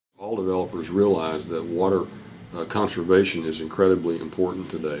all developers realize that water conservation is incredibly important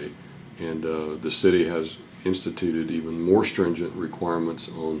today, and the city has instituted even more stringent requirements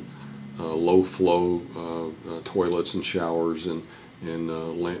on low flow toilets and showers and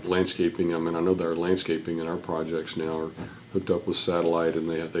landscaping. I mean, I know that our landscaping in our projects now are hooked up with satellite, and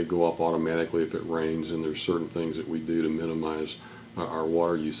they go up automatically if it rains, and there's certain things that we do to minimize our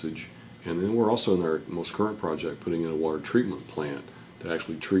water usage. And then we're also in our most current project putting in a water treatment plant to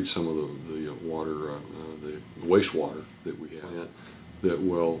actually treat some of the water, the wastewater that we have that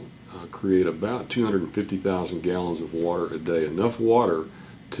will create about 250,000 gallons of water a day, enough water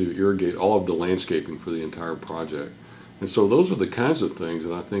to irrigate all of the landscaping for the entire project. And so those are the kinds of things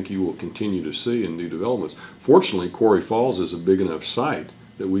that I think you will continue to see in new developments. Fortunately, Quarry Falls is a big enough site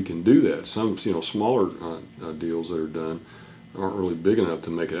that we can do that. Some smaller deals that are done aren't really big enough to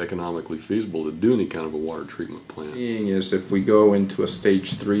make it economically feasible to do any kind of a water treatment plant. Being is if we go into a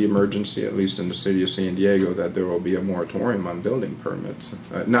stage 3 emergency, at least in the city of San Diego, that there will be a moratorium on building permits,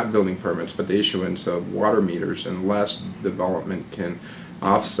 not building permits, but the issuance of water meters, unless development can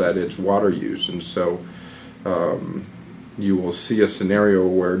offset its water use. And so you will see a scenario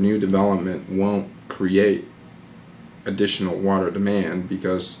where new development won't create additional water demand,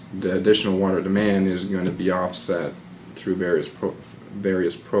 because the additional water demand is going to be offset through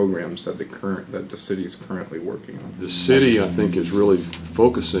various programs that the city is currently working on. The city, I think, is really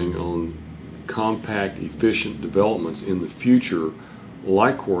focusing on compact, efficient developments in the future,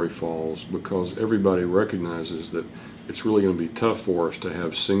 like Quarry Falls, because everybody recognizes that it's really going to be tough for us to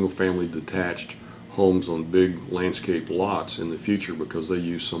have single-family detached homes on big landscape lots in the future, because they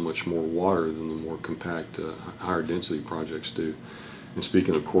use so much more water than the more compact, higher density projects do. And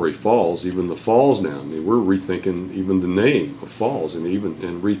speaking of Quarry Falls, even the falls now, I mean, we're rethinking even the name of falls, and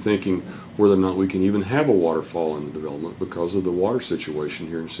rethinking whether or not we can even have a waterfall in the development because of the water situation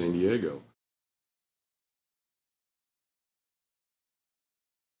here in San Diego.